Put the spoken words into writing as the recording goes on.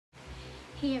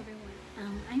Hey everyone,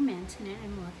 I'm Antoinette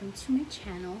and welcome to my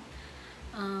channel.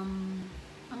 Ang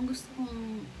gusto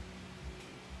kong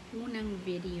unang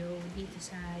video dito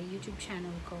sa YouTube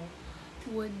channel ko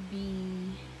would be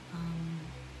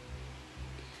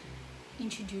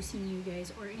introducing you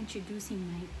guys or introducing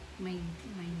my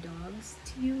dogs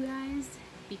to you guys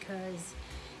because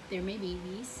they're my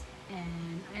babies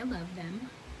and I love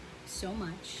them so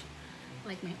much,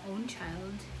 like my own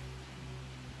child.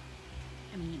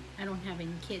 I mean, I don't have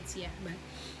any kids yet, but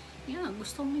yeah,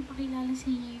 gusto kong ipakilala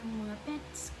sa inyo yung mga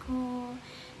pets ko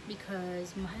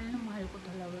because mahal na mahal ko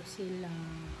talaga sila.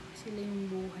 Sila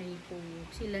yung buhay ko.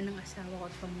 Sila ng asawa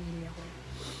ko at pamilya ko.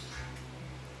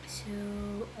 So,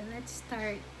 let's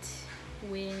start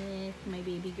with my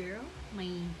baby girl,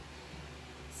 my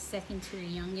second to the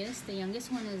youngest. The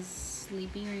youngest one is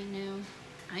sleeping right now.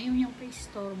 Ayaw niyang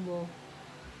pre-istorbo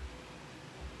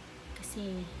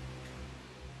kasi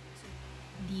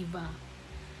diva,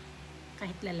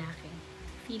 kahit lalaki.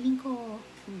 Feeling ko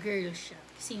girl siya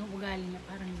kasi yung ugali niya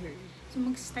parang girl. So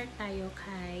mag-start tayo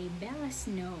kay Bella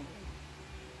Snow.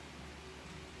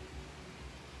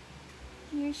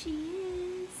 Here she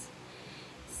is.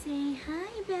 Say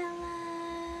hi, Bella.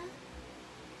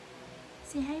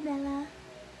 Say hi, Bella.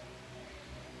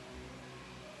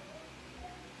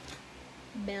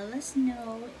 Bella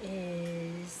Snow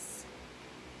is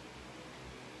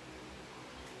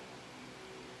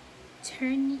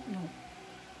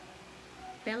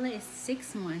Bella is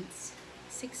 6 months.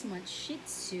 6 months Shih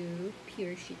Tzu,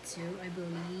 pure Shih Tzu, I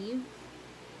believe.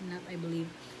 Not I believe.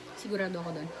 Sigurado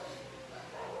ako doon.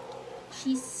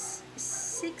 She's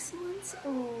 6 months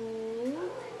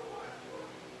old.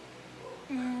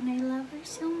 And I love her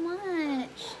so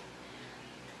much.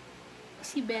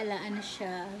 Si Bella, ano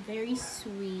siya, very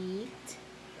sweet.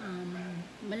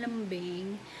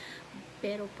 Malambing.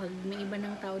 Pero pag may iba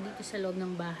ng tao dito sa loob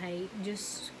ng bahay,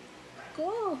 Diyos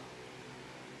ko!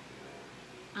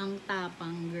 Ang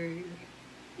tapang girl.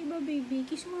 Diba baby?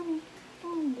 Kiss mommy.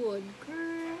 Oh, good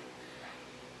girl.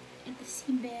 Ito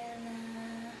si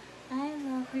Bella. I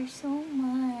love her so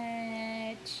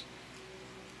much.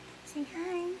 Say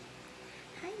hi.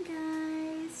 Hi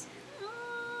guys.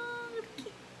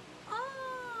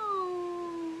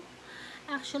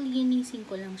 Actually, ginising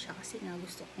ko lang siya kasi nga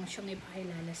gusto kong siyang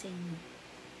ipakilala sa inyo.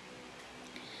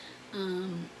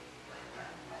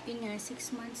 Yun nga,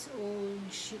 6 months old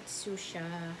Shih Tzu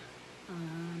siya.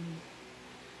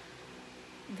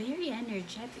 Very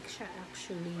energetic siya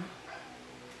actually.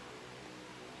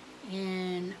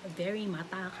 And very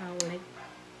matakaw like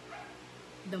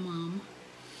the mom.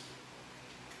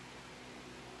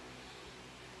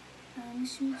 Ang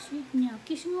sweet niya.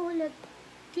 Kiss nga ulit.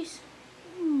 Kiss.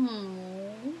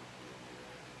 Aww.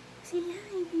 Say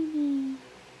hi, baby.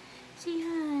 Say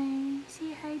hi.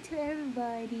 Say hi to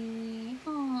everybody.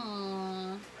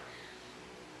 Aww.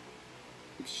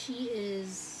 She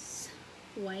is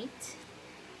white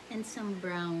and some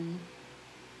brown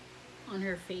on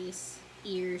her face,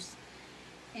 ears,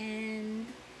 and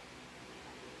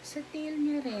sa tail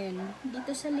niya rin.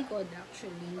 Dito sa likod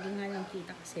actually. Hindi nga lang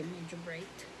kita kasi medyo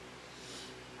bright.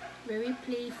 Very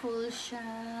playful siya,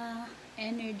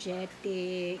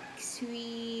 energetic,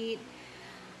 sweet,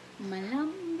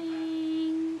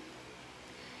 malambing,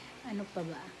 ano pa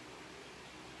ba?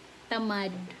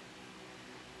 Tamad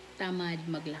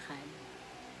maglakad.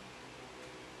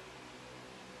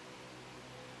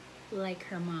 Like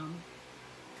her mom.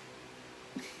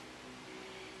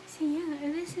 So yeah,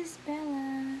 this is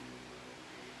Bella.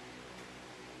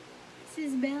 This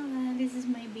is Bella. This is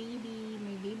my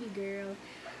baby girl.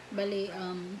 Bale,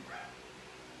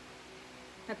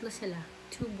 tatlo sila.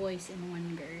 2 boys and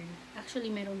 1 girl.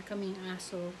 Actually, meron kaming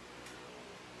aso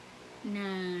na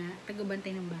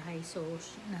tagabantay ng bahay. So,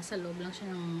 nasa labas lang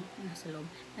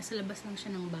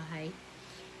siya ng bahay.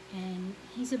 And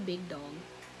he's a big dog.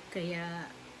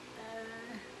 Kaya,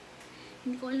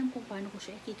 hindi ko alam kung paano ko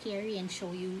siya i-carry and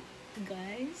show you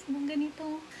guys ng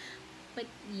ganito. But,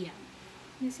 yeah.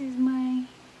 This is my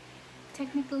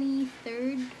technically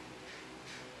third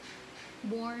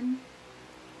born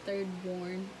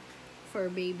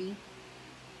Furbaby.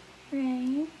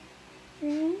 Right?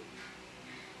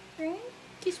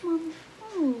 Kiss mom.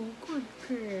 Oh, good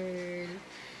girl.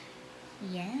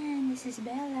 Yeah, this is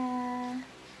Bella.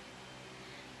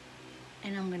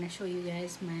 And I'm gonna show you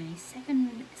guys my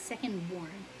second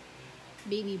born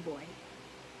baby boy.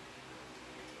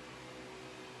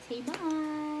 Say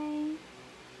bye.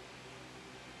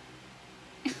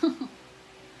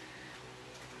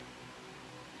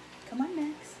 Come on,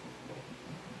 Max.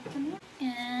 Come here.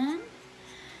 And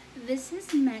this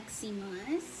is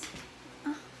Maximus.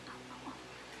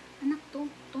 Anak,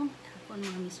 don't tap on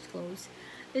on mommy's clothes.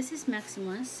 This is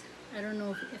Maximus. I don't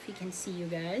know if you can see you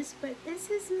guys, but this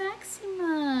is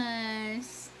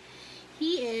Maximus.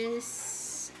 He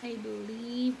is, I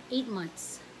believe, 8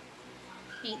 months.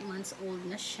 8 months old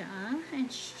na siya. And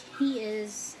he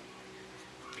is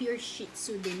pure Shih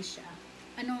Tzu din siya.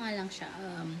 Ano nga lang siya,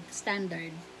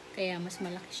 standard. Kaya mas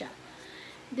malaki siya.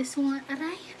 This one,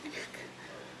 aray, anak.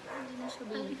 Hindi na siya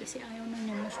baby kasi ayaw na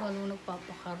niya masyadong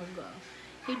nagpapakarga.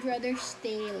 He'd rather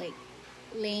stay like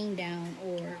laying down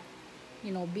or,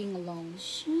 you know, being alone.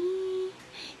 She,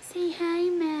 say hi,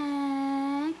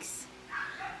 Max.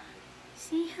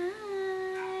 Say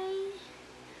hi.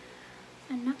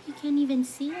 Anak, you can't even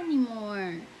see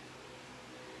anymore.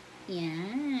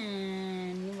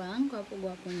 Yan. Diba? Ang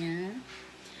gwapo-gwapo niya.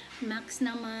 Max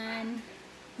naman,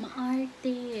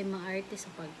 maarte. Maarte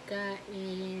sa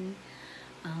pagkain.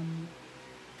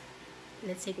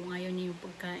 Let's say kung ayaw niya yung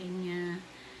pagkain niya,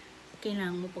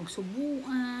 kailangan mo pang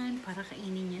subuan para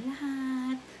kainin niya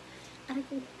lahat. Aray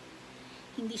ko,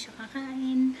 hindi siya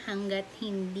kakain hanggat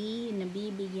hindi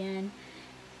nabibigyan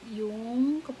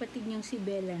yung kapatid niyang si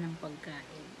Bella ng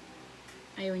pagkain.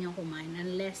 Ayaw niyang kumain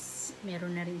unless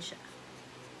meron na rin siya.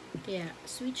 Kaya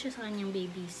sweet siya sa kanyang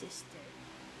baby sister.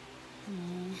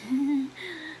 Oh,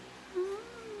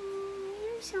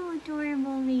 you're so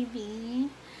adorable, baby.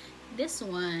 This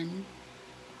one,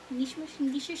 hindi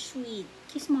siya sweet.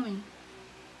 Kiss mommy.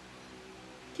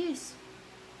 Kiss.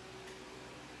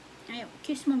 Ayaw,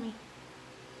 kiss mommy.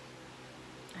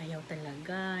 Ayaw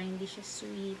talaga, hindi siya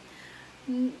sweet.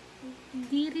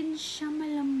 Hindi rin siya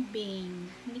malambing.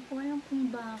 Hindi ko alam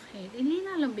kung bakit.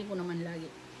 Nilalambing ko naman lagi.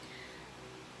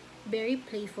 Very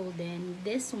playful din.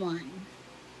 This one,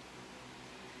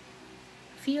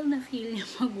 feel na feel niya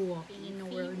mag-walking. In the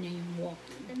world niya yung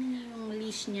walking. Ito na yung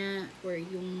leash niya or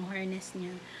yung harness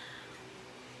niya.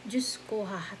 Diyos ko,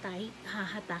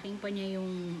 hahatakin pa niya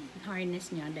yung harness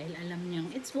niya dahil alam niyang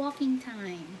it's walking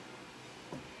time.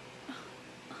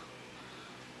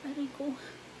 Aray ko.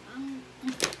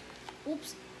 Oops.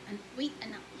 Wait,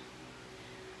 anak.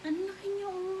 Ang laki niya,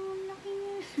 oh. Ang laki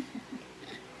niya.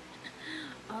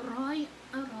 Aray,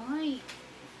 aray.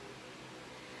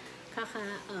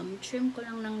 Trim ko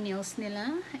lang ng nails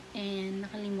nila and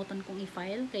nakalimutan kong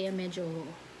i-file kaya medyo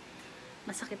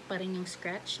masakit pa rin yung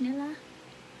scratch nila.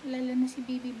 Lalo na si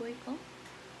baby boy ko.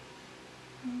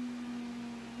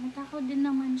 Matakaw din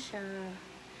naman siya.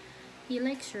 He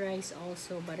likes rice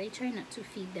also, but I try not to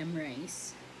feed them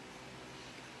rice.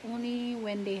 Only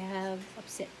when they have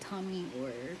upset tummy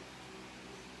or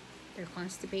they're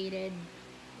constipated,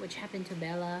 which happened to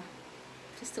Bella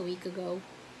just a week ago.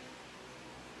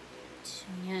 So,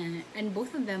 yeah. And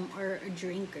both of them are a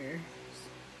drinker.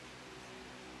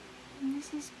 And this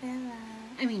is Bella.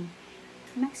 I mean,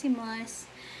 Maximus.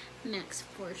 Max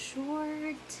for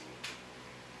short.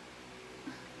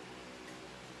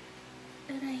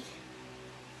 Aray.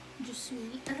 Diyos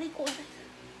me. Aray ko, aray.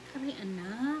 Aray,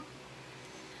 anak.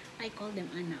 I call them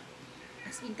anak.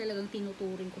 As in talagang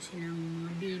tinuturing ko silang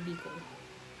mga baby ko.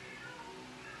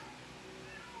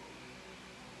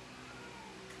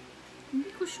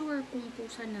 Hindi ko sure kung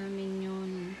pusa namin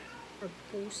yun or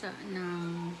pusa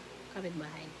ng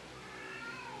kapitbahay.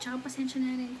 Tsaka pasensya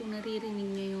na rin kung naririnig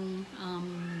niyo yung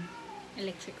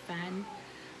electric fan.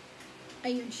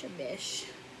 Ayun siya, besh.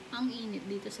 Ang init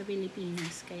dito sa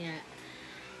Pilipinas, kaya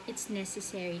it's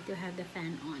necessary to have the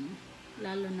fan on.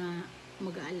 Lalo na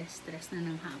mag-aalas stress na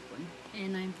ng hapon.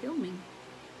 And I'm filming.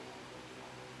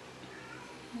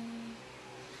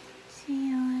 So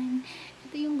yun.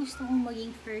 Ito yung gusto kong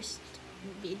maging first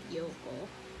video ko.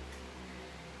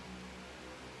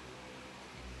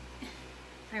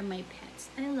 Are my pets.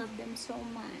 I love them so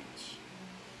much.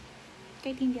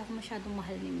 Kahit hindi ako masyadong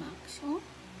mahal ni Max. Oh?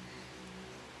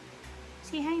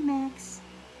 Say hi, Max.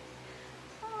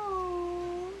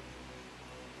 Oh.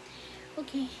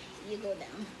 Okay, you go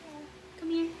down.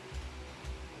 Come here.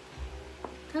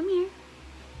 Come here.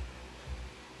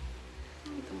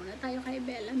 Ito muna tayo kay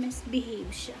Bella.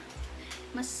 Misbehave siya.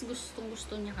 Mas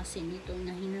gustong-gusto niya kasi nito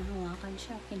na hinahawakan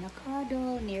siya,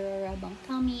 kinakadol, nirarabang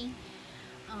tummy.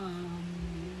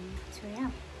 So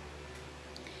yeah.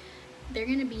 They're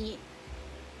gonna be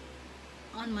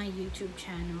on my YouTube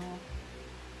channel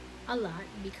a lot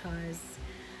because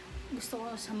gusto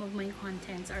ko some of my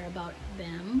contents are about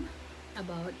them,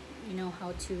 about, you know,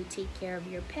 how to take care of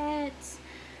your pets.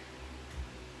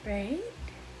 Right?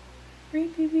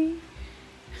 Right, baby?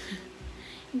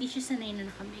 Hindi siya sanay na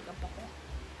naka-makeup ako.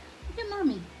 Look at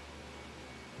mommy.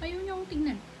 Ayaw niya akong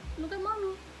tingnan. Look at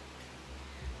mommy.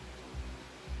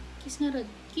 Kiss nga rin.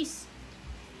 Kiss.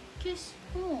 Kiss.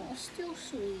 Oh, still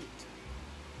sweet.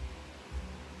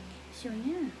 So,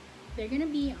 yeah. they're gonna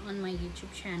be on my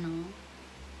YouTube channel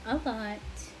a lot.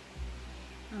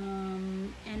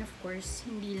 And of course,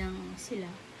 hindi lang sila.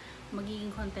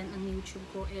 Magiging content ang YouTube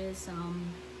ko is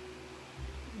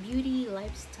beauty,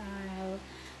 lifestyle,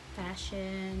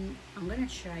 fashion. I'm gonna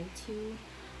try to.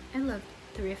 I love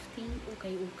thrifting,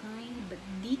 ukay-ukay, but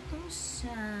dito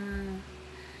sa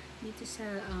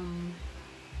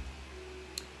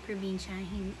probinsya,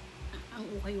 ang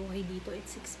ukay-ukay dito,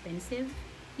 it's expensive.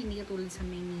 Hindi katulad sa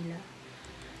Maynila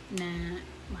na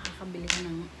makakabili ka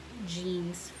ng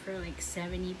jeans for like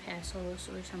 70 pesos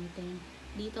or something.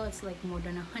 Dito, it's like more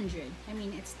than 100. I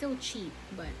mean, it's still cheap,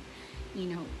 but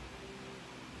you know,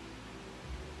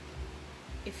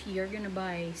 if you're gonna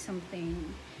buy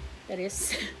something that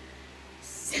is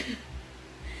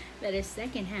that is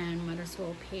secondhand, might as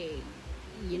well pay,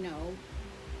 you know,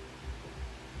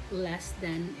 less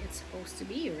than it's supposed to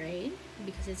be, right?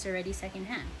 Because it's already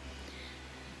secondhand.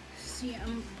 So yeah,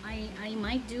 I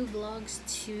might do vlogs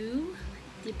too.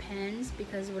 Depends,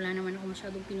 because wala naman ako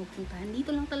masyadong pinupuntahan. Dito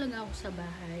lang talaga ako sa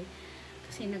bahay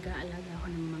kasi nag-aalaga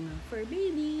ako ng mga fur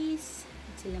babies.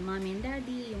 Sila mommy and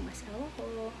daddy, yung asawa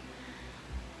ko.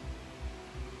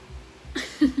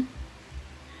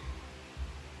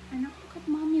 Anak, look at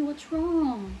mommy, what's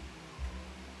wrong?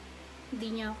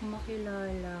 Hindi niya ako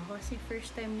makilala kasi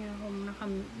first time niya akong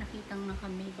nakitang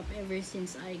naka-makeup ever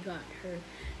since I got her.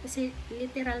 Kasi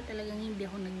literal talagang hindi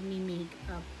ako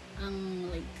nag-makeup. Ang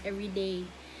like everyday,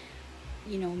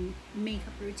 you know,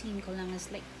 makeup routine ko lang is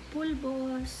like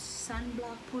pulbos,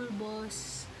 sunblock,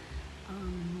 pulbos.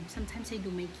 Sometimes I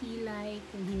do my kilay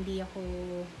kung hindi ako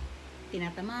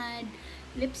tinatamad,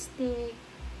 lipstick,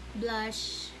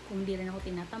 blush kung hindi rin ako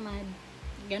tinatamad,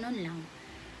 ganon lang.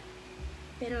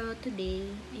 Pero today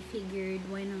I figured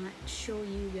why not show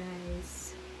you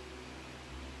guys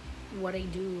what I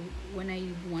do when I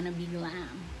wanna be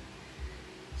glam.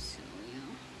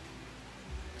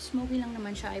 Smoky lang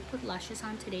naman siya. I put lashes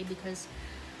on today because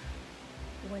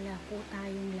wala po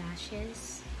tayong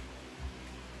lashes.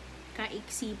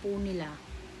 Kaiksi po nila.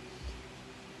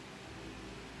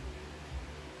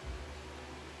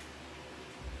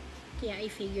 Kaya I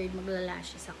figured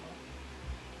magla-lashes ako.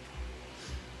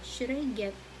 Should I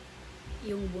get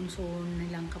yung bunso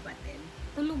nilang kapatid?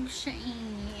 Tulog siya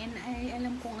eh. And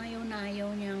alam kong ayaw na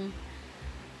ayaw niyang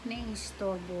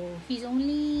na-istorbo. He's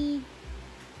only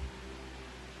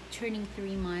turning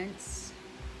 3 months,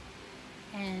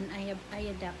 and I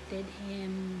adopted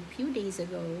him a few days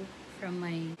ago from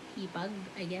my hipag,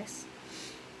 I guess.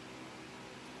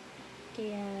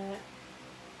 Kaya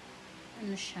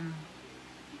ano siya,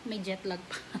 may jet lag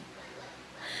pa.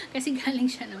 Kasi galing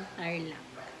siya ng Tarlac.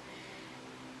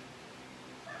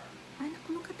 Anak,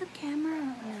 look at the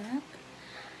camera, anak.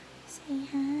 Say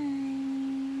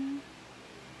hi.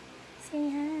 Say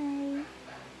hi.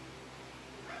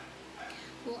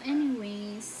 Well,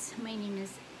 anyways, my name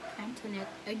is Antoinette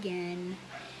again,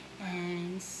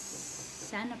 and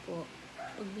sana po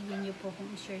pagbigyan niyo po kung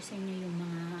i-share sa inyo yung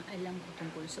mga alam ko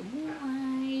tungkol sa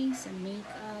buhay, sa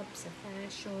makeup, sa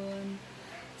fashion,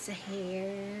 sa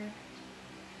hair.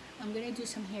 I'm gonna do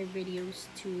some hair videos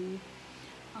too,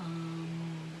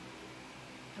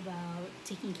 about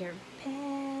taking care of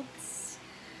pets,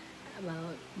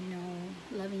 about, you know,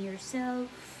 loving yourself.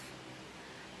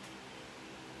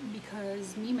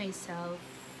 Because me myself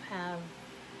have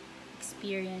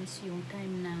experienced yung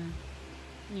time na,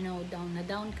 you know, down na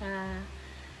down ka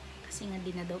kasi nga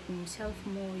dinadoubt mo yung self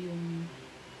mo, yung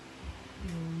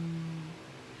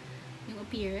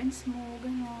appearance mo,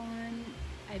 ganon.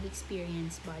 I've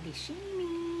experienced body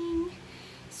shaming,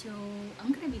 so I'm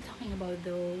gonna be talking about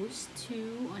those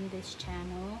too on this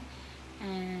channel.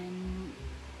 And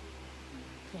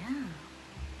yeah,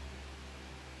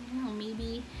 you know,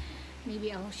 maybe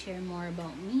I'll share more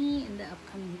about me in the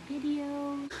upcoming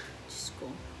video. Diyos ko,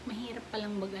 mahirap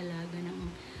palang mag-alaga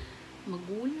ng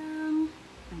magulang,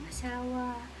 ng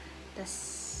asawa, tas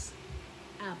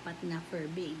 4 na fur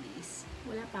babies.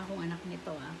 Wala pa akong anak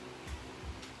nito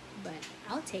but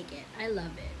I'll take it. I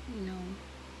love it, you know.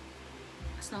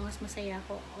 As long as masaya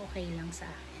ako, okay lang sa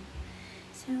akin.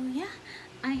 So yeah,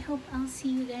 I hope I'll see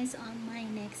you guys on my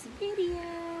next video.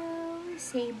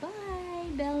 Say bye,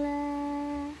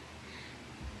 Bella.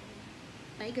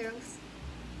 Bye, girls.